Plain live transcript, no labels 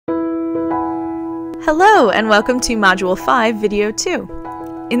Hello and welcome to Module 5, Video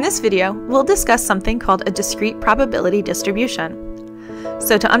 2. In this video, we'll discuss something called a discrete probability distribution.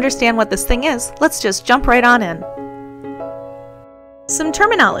 So to understand what this thing is, let's just jump right on in. Some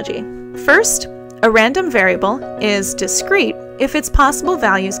terminology. First, a random variable is discrete if its possible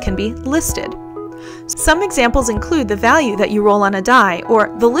values can be listed. Some examples include the value that you roll on a die,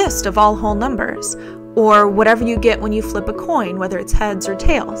 or the list of all whole numbers, or whatever you get when you flip a coin, whether it's heads or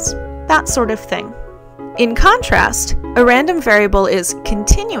tails, that sort of thing. In contrast, a random variable is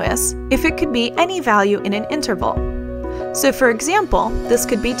continuous if it could be any value in an interval. So for example, this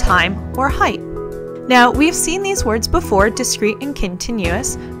could be time or height. Now, we've seen these words before, discrete and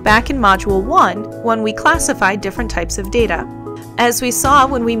continuous, back in Module 1 when we classified different types of data. As we saw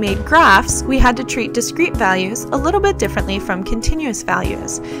when we made graphs, we had to treat discrete values a little bit differently from continuous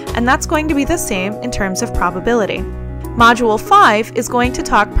values, and that's going to be the same in terms of probability. Module 5 is going to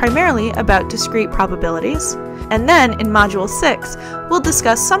talk primarily about discrete probabilities, and then in Module 6, we'll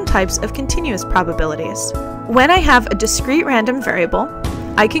discuss some types of continuous probabilities. When I have a discrete random variable,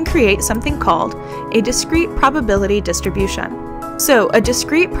 I can create something called a discrete probability distribution. So a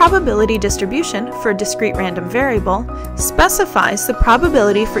discrete probability distribution for a discrete random variable specifies the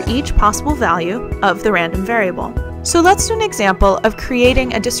probability for each possible value of the random variable. So let's do an example of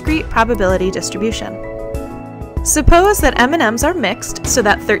creating a discrete probability distribution. Suppose that M&Ms are mixed so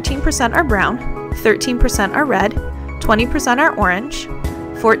that 13% are brown, 13% are red, 20% are orange,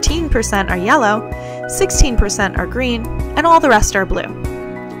 14% are yellow, 16% are green, and all the rest are blue.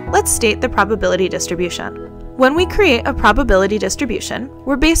 Let's state the probability distribution. When we create a probability distribution,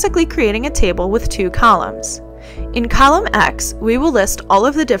 we're basically creating a table with two columns. In column X, we will list all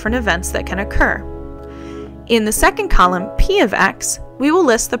of the different events that can occur. In the second column, P of X, we will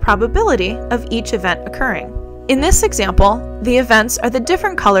list the probability of each event occurring. In this example, the events are the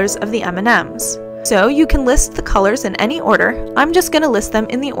different colors of the M&Ms. So you can list the colors in any order. I'm just going to list them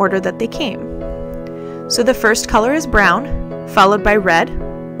in the order that they came. So the first color is brown, followed by red,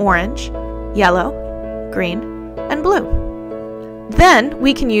 orange, yellow, green, and blue. Then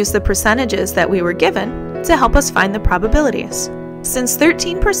we can use the percentages that we were given to help us find the probabilities. Since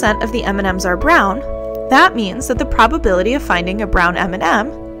 13% of the M&Ms are brown, that means that the probability of finding a brown M&M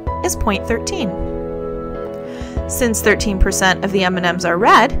is 0.13. Since 13% of the M&Ms are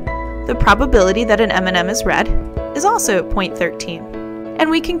red, the probability that an M&M is red is also 0.13. And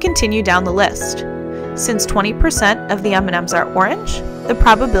we can continue down the list. Since 20% of the M&Ms are orange, the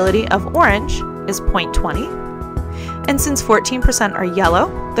probability of orange is 0.20. And since 14% are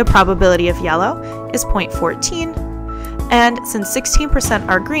yellow, the probability of yellow is 0.14. And since 16%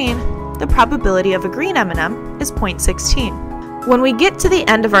 are green, the probability of a green M&M is 0.16. When we get to the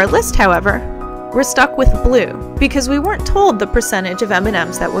end of our list, however, we're stuck with blue because we weren't told the percentage of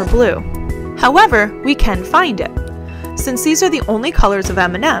M&Ms that were blue. However, we can find it. Since these are the only colors of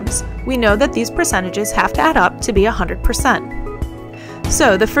M&Ms, we know that these percentages have to add up to be 100%.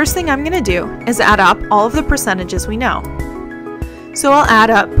 So the first thing I'm going to do is add up all of the percentages we know. So I'll add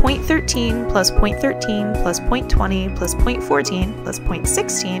up 0.13 plus 0.13 plus 0.20 plus 0.14 plus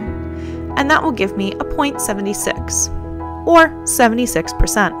 0.16, and that will give me a 0.76, or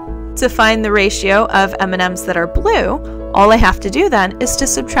 76%. To find the ratio of M&Ms that are blue, all I have to do then is to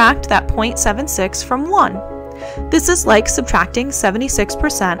subtract that 0.76 from 1. This is like subtracting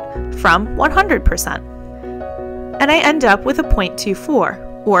 76% from 100%. And I end up with a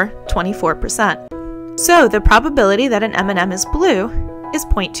 0.24, or 24%. So the probability that an M&M is blue is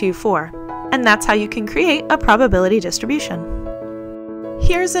 0.24. And that's how you can create a probability distribution.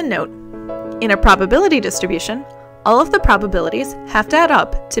 Here's a note. In a probability distribution, all of the probabilities have to add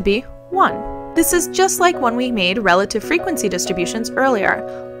up to be 1. This is just like when we made relative frequency distributions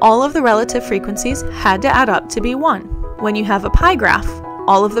earlier. All of the relative frequencies had to add up to be 1. When you have a pie graph,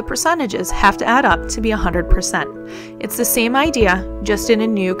 all of the percentages have to add up to be 100%. It's the same idea, just in a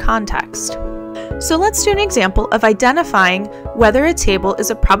new context. So let's do an example of identifying whether a table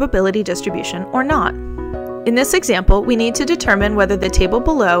is a probability distribution or not. In this example, we need to determine whether the table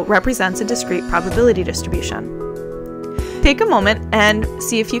below represents a discrete probability distribution. Take a moment and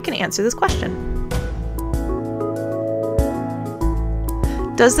see if you can answer this question.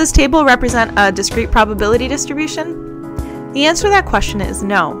 Does this table represent a discrete probability distribution? The answer to that question is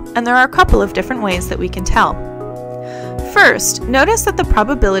no, and there are a couple of different ways that we can tell. First, notice that the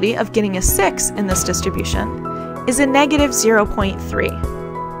probability of getting a 6 in this distribution is a negative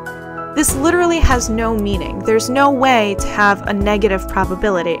 0.3. This literally has no meaning. There's no way to have a negative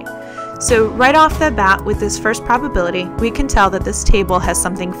probability. So right off the bat with this first probability, we can tell that this table has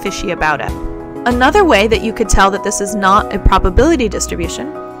something fishy about it. Another way that you could tell that this is not a probability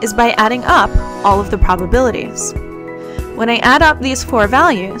distribution is by adding up all of the probabilities. When I add up these four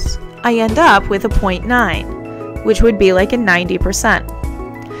values, I end up with a 0.9, which would be like a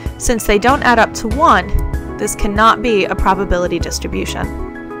 90%. Since they don't add up to 1, this cannot be a probability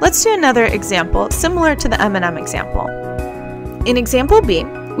distribution. Let's do another example similar to the M&M example. In example B,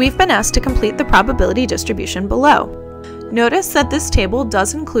 we've been asked to complete the probability distribution below. Notice that this table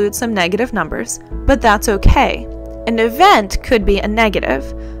does include some negative numbers, but that's okay. An event could be a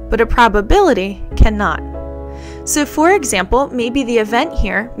negative, but a probability cannot. So for example, maybe the event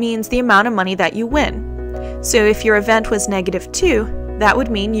here means the amount of money that you win. So if your event was -2, that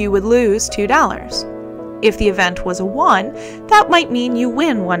would mean you would lose $2. If the event was a 1, that might mean you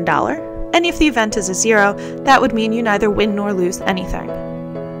win $1. And if the event is a 0, that would mean you neither win nor lose anything.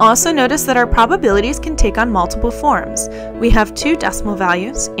 Also notice that our probabilities can take on multiple forms. We have 2 decimal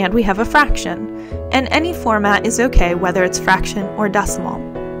values and we have a fraction. And any format is okay whether it's fraction or decimal.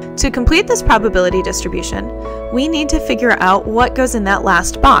 To complete this probability distribution, we need to figure out what goes in that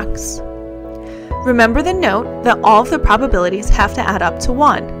last box. Remember the note that all of the probabilities have to add up to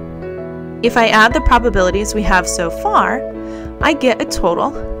 1. If I add the probabilities we have so far, I get a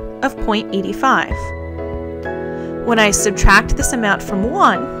total of 0.85. When I subtract this amount from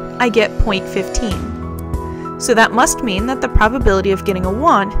 1, I get 0.15. So that must mean that the probability of getting a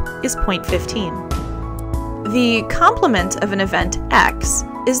 1 is 0.15. The complement of an event x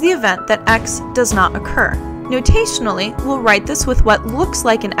is the event that x does not occur. Notationally, we'll write this with what looks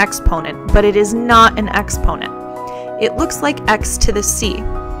like an exponent, but it is not an exponent. It looks like x to the c.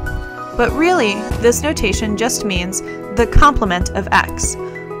 But really, this notation just means the complement of x,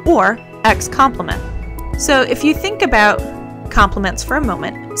 or x complement. So if you think about complements for a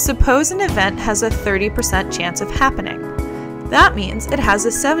moment, suppose an event has a 30% chance of happening. That means it has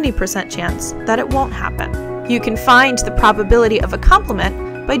a 70% chance that it won't happen. You can find the probability of a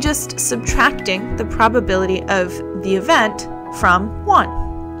complement by just subtracting the probability of the event from 1.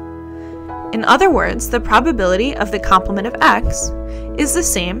 In other words, the probability of the complement of x is the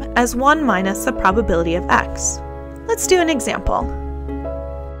same as 1 minus the probability of x. Let's do an example.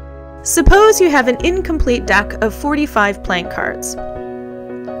 Suppose you have an incomplete deck of 45 playing cards.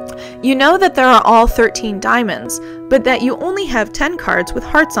 You know that there are all 13 diamonds, but that you only have 10 cards with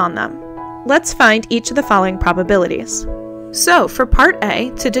hearts on them. Let's find each of the following probabilities. So for part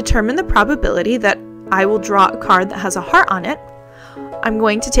A, to determine the probability that I will draw a card that has a heart on it, I'm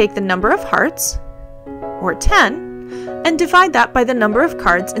going to take the number of hearts, or 10, and divide that by the number of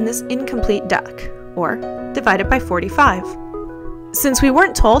cards in this incomplete deck, or divide it by 45. Since we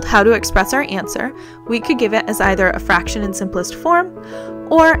weren't told how to express our answer, we could give it as either a fraction in simplest form,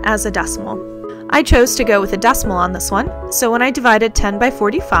 or as a decimal. I chose to go with a decimal on this one, so when I divided 10 by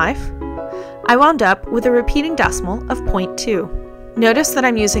 45, I wound up with a repeating decimal of 0.2. Notice that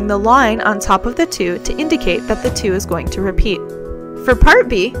I'm using the line on top of the 2 to indicate that the 2 is going to repeat. For part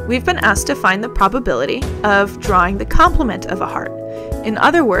B, we've been asked to find the probability of drawing the complement of a heart. In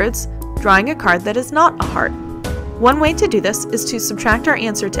other words, drawing a card that is not a heart. One way to do this is to subtract our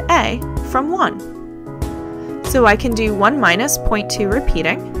answer to A from 1. So I can do 1 minus 0.2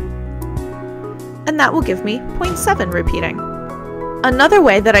 repeating, and that will give me 0.7 repeating. Another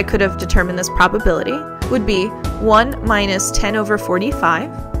way that I could have determined this probability would be 1 minus 10 over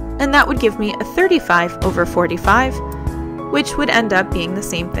 45, and that would give me a 35 over 45, which would end up being the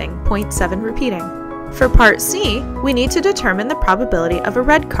same thing, 0.7 repeating. For part C, we need to determine the probability of a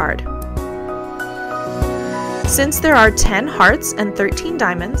red card. Since there are 10 hearts and 13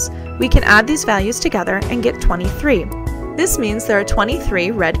 diamonds, we can add these values together and get 23. This means there are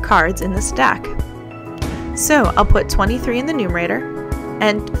 23 red cards in this deck. So I'll put 23 in the numerator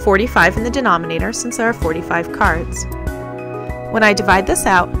and 45 in the denominator since there are 45 cards. When I divide this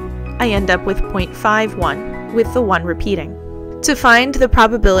out, I end up with 0.51, with the 1 repeating. To find the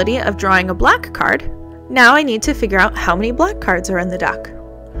probability of drawing a black card, now I need to figure out how many black cards are in the deck.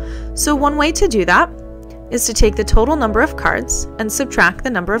 So one way to do that is to take the total number of cards and subtract the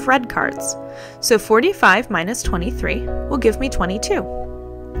number of red cards. So 45 minus 23 will give me 22.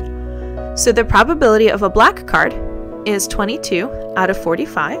 So the probability of a black card is 22 out of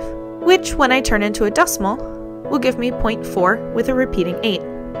 45, which when I turn into a decimal will give me 0.4 with a repeating 8.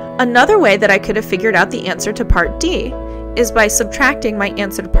 Another way that I could have figured out the answer to part D is by subtracting my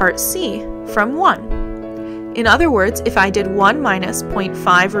answer to part C from 1. In other words, if I did 1 minus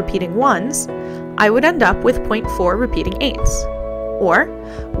 0.5 repeating 1s, I would end up with 0.4 repeating 8s. Or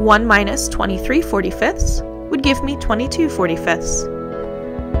 1 minus 23 45ths would give me 22 45ths.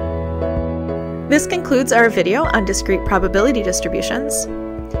 This concludes our video on discrete probability distributions.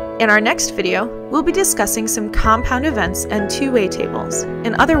 In our next video, we'll be discussing some compound events and two-way tables.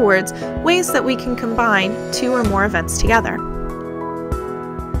 In other words, ways that we can combine two or more events together.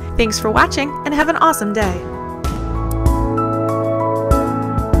 Thanks for watching and have an awesome day!